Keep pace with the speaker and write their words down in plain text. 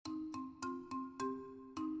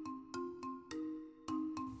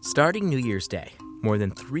Starting New Year's Day, more than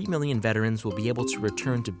 3 million veterans will be able to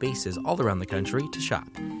return to bases all around the country to shop.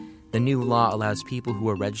 The new law allows people who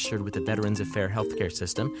are registered with the Veterans Affairs healthcare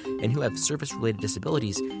system and who have service-related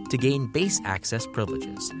disabilities to gain base access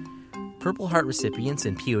privileges. Purple Heart recipients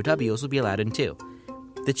and POWs will be allowed in too.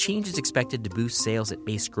 The change is expected to boost sales at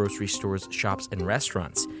base grocery stores, shops, and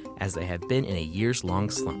restaurants, as they have been in a years-long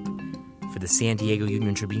slump. For the San Diego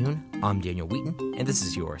Union Tribune, I'm Daniel Wheaton, and this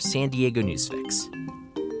is your San Diego News Fix.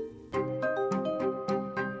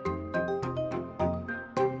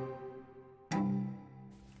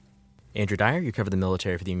 Andrew Dyer, you cover the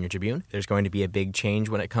military for the Union Tribune. There's going to be a big change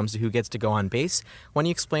when it comes to who gets to go on base. Why don't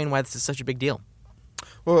you explain why this is such a big deal?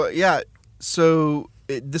 Well, yeah. So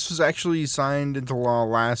this was actually signed into law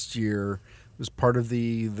last year. It was part of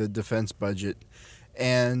the defense budget.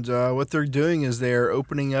 And what they're doing is they're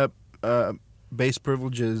opening up base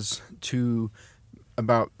privileges to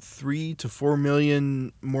about 3 to 4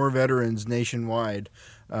 million more veterans nationwide.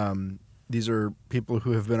 These are people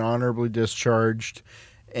who have been honorably discharged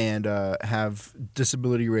and have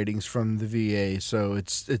disability ratings from the VA. So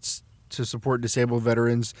it's to support disabled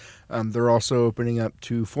veterans. They're also opening up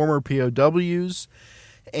to former POWs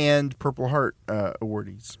and Purple Heart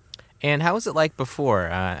awardees. And how was it like before?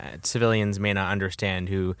 Civilians may not understand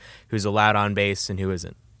who's allowed on base and who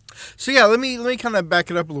isn't. So yeah, let me kind of back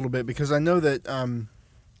it up a little bit, because I know that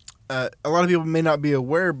a lot of people may not be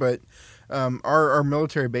aware, but our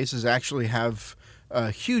military bases actually have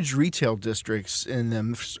huge retail districts in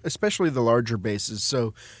them, especially the larger bases.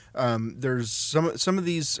 So there's some of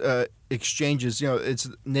these exchanges. You know, it's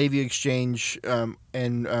Navy Exchange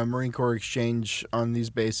and Marine Corps Exchange on these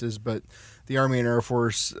bases, but the Army and Air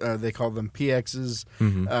Force, they call them PXs.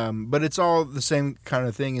 Mm-hmm. But it's all the same kind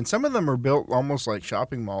of thing. And some of them are built almost like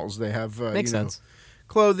shopping malls. They have Makes sense.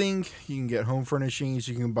 Clothing. You can get home furnishings.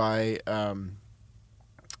 You can buy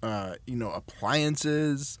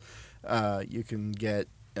appliances. You can get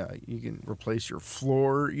you can replace your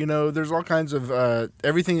floor. You know, there's all kinds of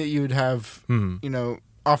everything that you would have. Mm-hmm.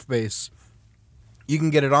 Off base. You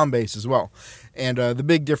can get it on base as well. And the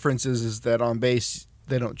big difference is that on base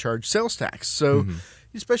they don't charge sales tax. So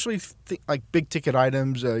especially like big ticket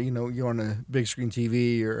items, you want a big screen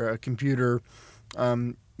TV or a computer.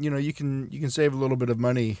 You can save a little bit of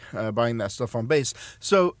money buying that stuff on base.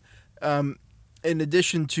 So. In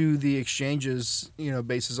addition to the exchanges,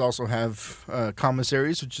 bases also have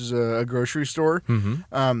commissaries, which is a grocery store.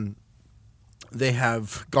 Mm-hmm. They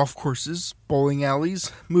have golf courses, bowling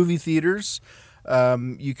alleys, movie theaters.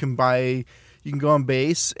 You can go on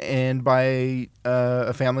base and buy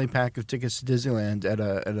a family pack of tickets to Disneyland at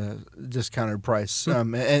a discounted price,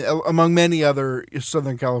 and among many other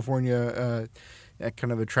Southern California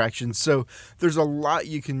kind of attractions. So there's a lot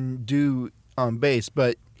you can do on base,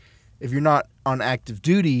 but if you're not on active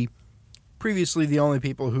duty, previously the only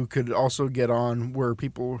people who could also get on were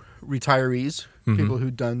retirees, people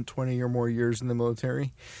who'd done 20 or more years in the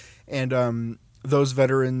military, and those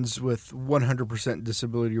veterans with 100%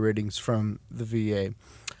 disability ratings from the VA.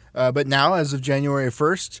 But now, as of January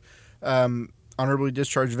 1st, honorably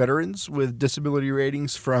discharged veterans with disability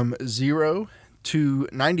ratings from 0 to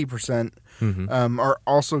 90% are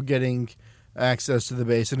also getting access to the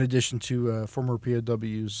base, in addition to former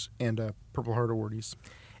POWs and Purple Heart awardees.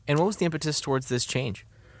 And what was the impetus towards this change?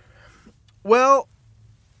 Well,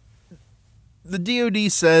 the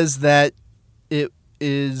DoD says that it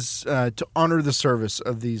is to honor the service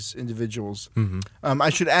of these individuals. Mm-hmm. I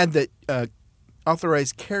should add that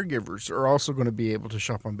authorized caregivers are also going to be able to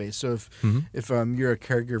shop on base. So if you're a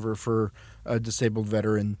caregiver for a disabled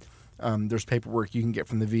veteran, there's paperwork you can get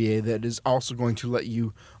from the VA that is also going to let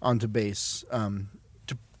you onto base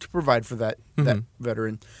to provide for that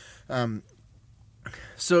veteran.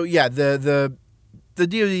 So yeah, the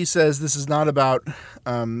DoD says this is not about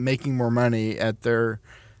making more money at their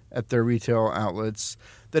retail outlets,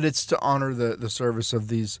 that it's to honor the service of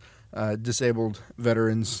these disabled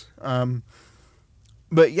veterans.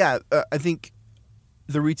 But yeah, I think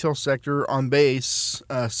the retail sector on base,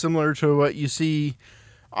 similar to what you see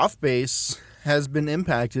off base, has been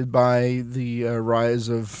impacted by the rise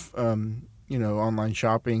of online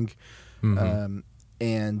shopping,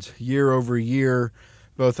 and year over year,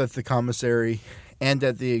 both at the commissary and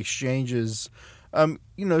at the exchanges,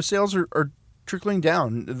 sales are trickling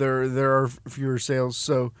down. There are fewer sales,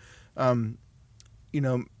 so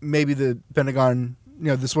maybe the Pentagon,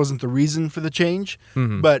 this wasn't the reason for the change,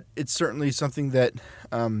 but it's certainly something that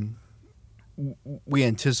we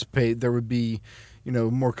anticipate there would be.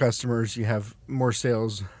 More customers, you have more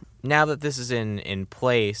sales, now that this is in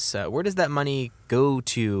place, where does that money go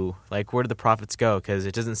to? Like, where do the profits go? Because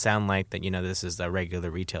it doesn't sound like that, this is a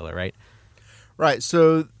regular retailer, right? Right.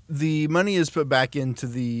 So the money is put back into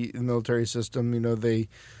the military system.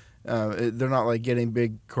 They're not like getting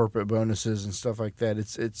big corporate bonuses and stuff like that.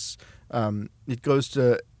 It goes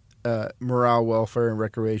to morale, welfare, and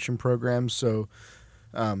recreation programs. So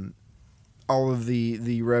all of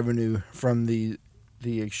the revenue from the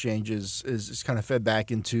exchanges is kind of fed back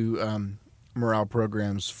into morale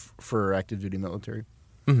programs for active duty military.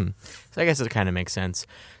 Mm-hmm. So I guess it kind of makes sense.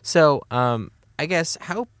 So I guess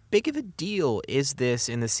how big of a deal is this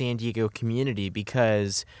in the San Diego community?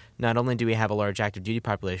 Because not only do we have a large active duty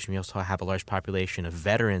population, we also have a large population of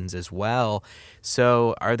veterans as well.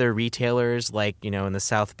 So are there retailers like, in the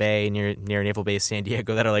South Bay near Naval Base San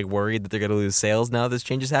Diego that are like worried that they're going to lose sales now this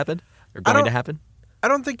change has happened or going to happen? I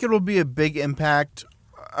don't think it'll be a big impact.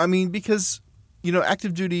 I mean, because,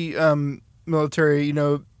 active duty military,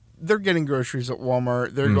 they're getting groceries at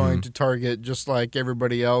Walmart. They're going to Target just like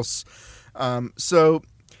everybody else. So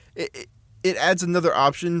it adds another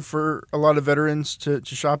option for a lot of veterans to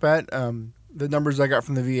shop at. The numbers I got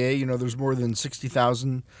from the VA, there's more than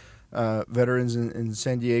 60,000 veterans in the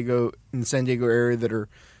San Diego area that are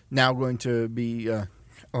now going to be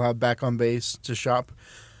allowed back on base to shop.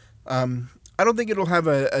 I don't think it'll have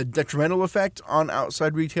a detrimental effect on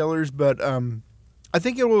outside retailers, but I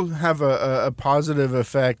think it will have a positive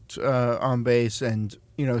effect on base. And,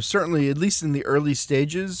 certainly, at least in the early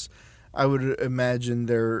stages, I would imagine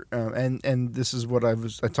there, and this is what I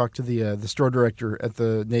talked to the store director at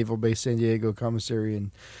the Naval Base San Diego Commissary,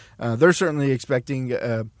 and they're certainly expecting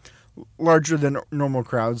larger than normal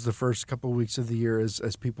crowds the first couple of weeks of the year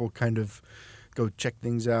as people kind of go check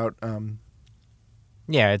things out.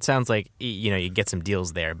 Yeah, it sounds like, you get some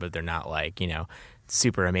deals there, but they're not like,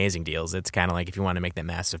 super amazing deals. It's kind of like if you want to make that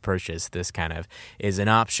massive purchase, this kind of is an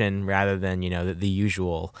option rather than, the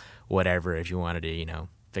usual whatever if you wanted to,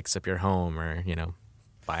 fix up your home or,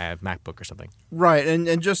 buy a MacBook or something. Right.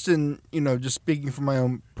 And just just speaking from my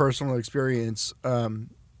own personal experience,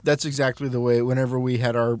 that's exactly the way whenever we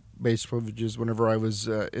had our base privileges, whenever I was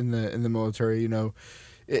in the military,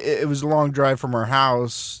 it was a long drive from our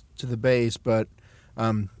house to the base, but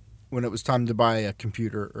when it was time to buy a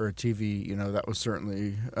computer or a TV, that was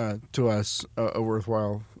certainly to us a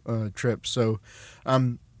worthwhile trip. So,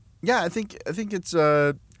 I think it's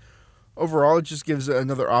overall it just gives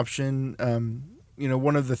another option.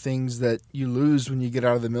 One of the things that you lose when you get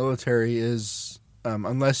out of the military is,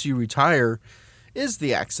 unless you retire, is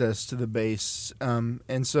the access to the base.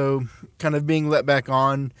 And so, kind of being let back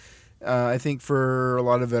on, I think for a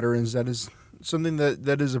lot of veterans that is something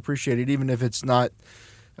that is appreciated, even if it's not.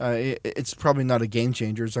 It's probably not a game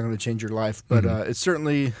changer. It's not going to change your life, but it's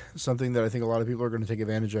certainly something that I think a lot of people are going to take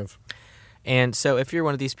advantage of. And so if you're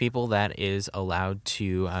one of these people that is allowed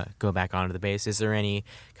to go back onto the base, is there any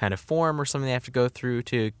kind of form or something they have to go through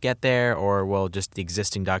to get there, or will just the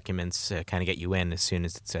existing documents kind of get you in as soon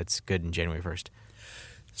as it's good in January 1st?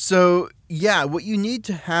 So, what you need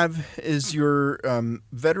to have is your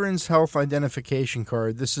Veterans Health Identification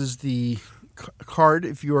Card. This is the card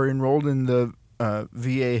if you are enrolled in the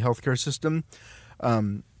VA healthcare system.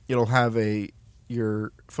 It'll have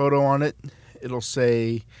your photo on it. It'll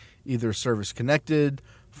say either service connected,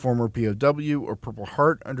 former POW, or Purple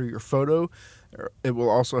Heart under your photo. It will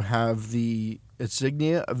also have the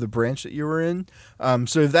insignia of the branch that you were in.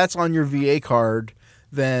 So if that's on your VA card,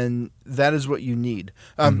 then that is what you need.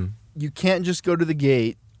 You can't just go to the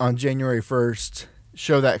gate on January 1st,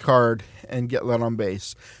 show that card, and get let on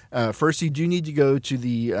base. First, you do need to go to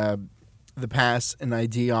the Pass and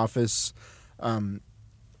ID office.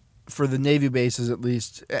 For the Navy bases, at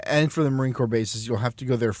least, and for the Marine Corps bases, you'll have to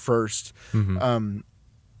go there first.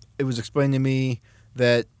 It was explained to me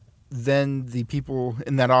that then the people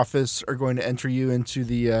in that office are going to enter you into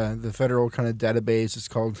the federal kind of database. It's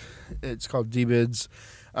called DBIDS.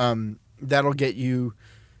 That'll get you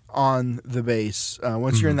on the base.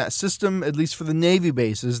 Once you're in that system, at least for the Navy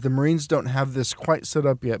bases, the Marines don't have this quite set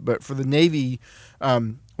up yet, but for the Navy,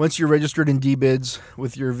 once you're registered in DBIDS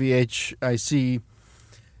with your VHIC,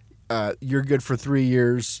 you're good for 3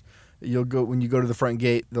 years. When you go to the front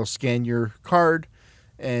gate, they'll scan your card,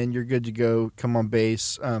 and you're good to go. Come on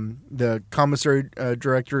base. The commissary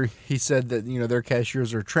director, he said that their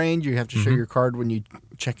cashiers are trained. You have to show your card when you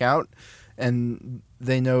check out, and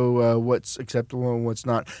they know what's acceptable and what's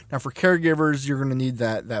not. Now, for caregivers, you're going to need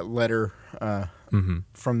that letter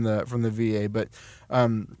from the VA. But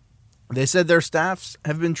they said their staffs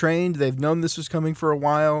have been trained. They've known this was coming for a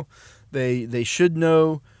while. They should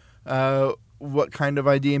know what kind of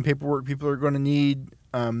ID and paperwork people are going to need.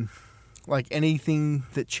 like anything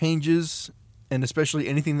that changes, and especially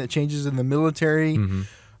anything that changes in the military,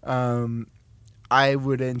 I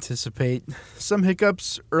would anticipate some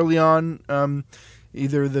hiccups early on.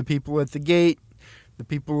 Either the people at the gate, the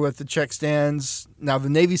people at the check stands. Now, the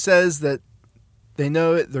Navy says that they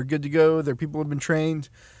know it, they're good to go, their people have been trained.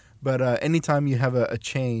 But anytime you have a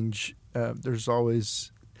change, there's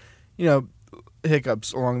always,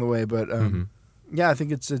 hiccups along the way. But yeah, I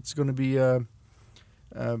think it's going to be,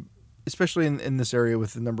 especially in this area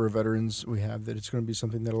with the number of veterans we have, that it's going to be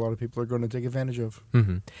something that a lot of people are going to take advantage of.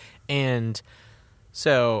 And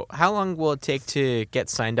so how long will it take to get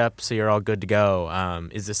signed up so you're all good to go?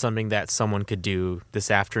 Is this something that someone could do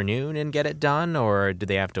this afternoon and get it done, or do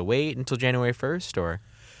they have to wait until January 1st? Or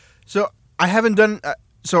So I haven't done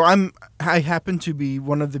I happen to be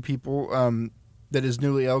one of the people that is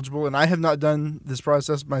newly eligible, and I have not done this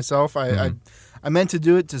process myself. I meant to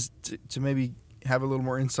do it to maybe have a little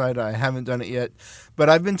more insight. I haven't done it yet, but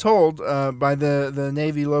I've been told by the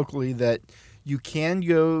Navy locally that you can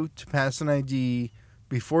go to pass an ID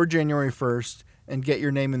before January 1st and get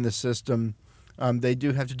your name in the system. They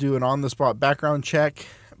do have to do an on-the-spot background check,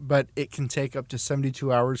 but it can take up to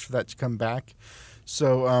 72 hours for that to come back.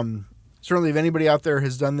 So certainly if anybody out there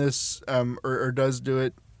has done this or does do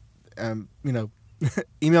it,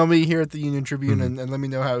 email me here at the Union Tribune and let me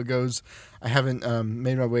know how it goes. I haven't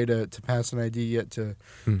made my way to pass an ID yet to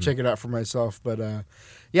check it out for myself. But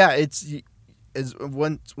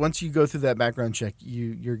once you go through that background check,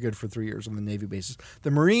 you're good for 3 years on the Navy bases.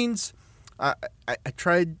 The Marines, I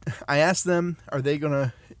asked them, are they going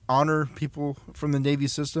to honor people from the Navy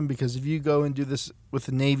system? Because if you go and do this with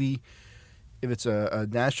the Navy, if it's a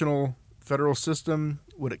national federal system,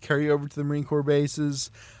 would it carry over to the Marine Corps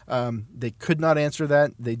bases? They could not answer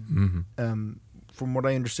that. They, from what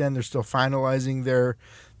I understand, they're still finalizing their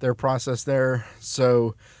process there.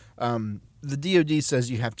 So the DoD says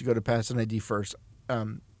you have to go to pass an ID first.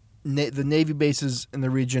 The Navy bases in the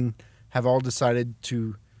region have all decided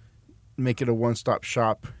to make it a one-stop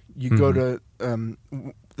shop. You go to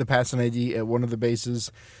the pass an ID at one of the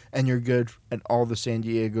bases, and you're good at all the San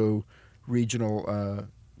Diego regional.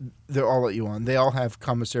 They'll all let you on. They all have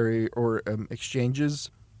commissary or exchanges,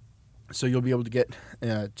 so you'll be able to get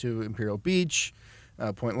to Imperial Beach,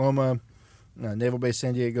 Point Loma, Naval Base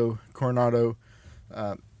San Diego, Coronado.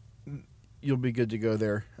 You'll be good to go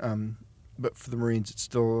there. But for the Marines, it's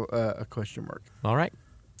still a question mark. All right.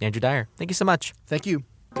 Andrew Dyer, thank you so much. Thank you.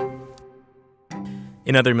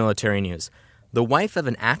 In other military news, the wife of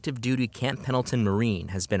an active-duty Camp Pendleton Marine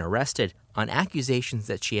has been arrested on accusations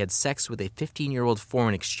that she had sex with a 15-year-old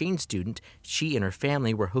foreign exchange student she and her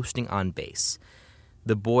family were hosting on base.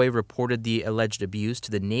 The boy reported the alleged abuse to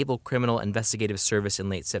the Naval Criminal Investigative Service in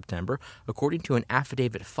late September, according to an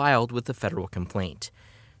affidavit filed with the federal complaint.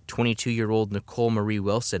 22-year-old Nicole Marie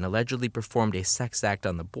Wilson allegedly performed a sex act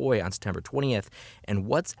on the boy on September 20th, and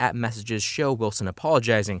WhatsApp messages show Wilson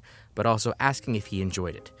apologizing, but also asking if he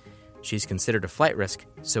enjoyed it. She's considered a flight risk,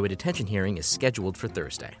 so a detention hearing is scheduled for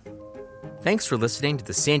Thursday. Thanks for listening to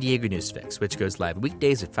the San Diego News Fix, which goes live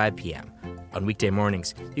weekdays at 5 p.m. On weekday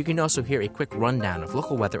mornings, you can also hear a quick rundown of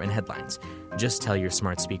local weather and headlines. Just tell your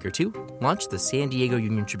smart speaker to launch the San Diego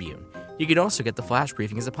Union Tribune. You can also get the flash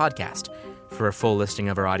briefing as a podcast. For a full listing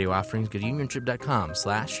of our audio offerings, go to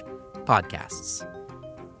uniontrib.com/podcasts.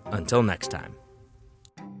 Until next time.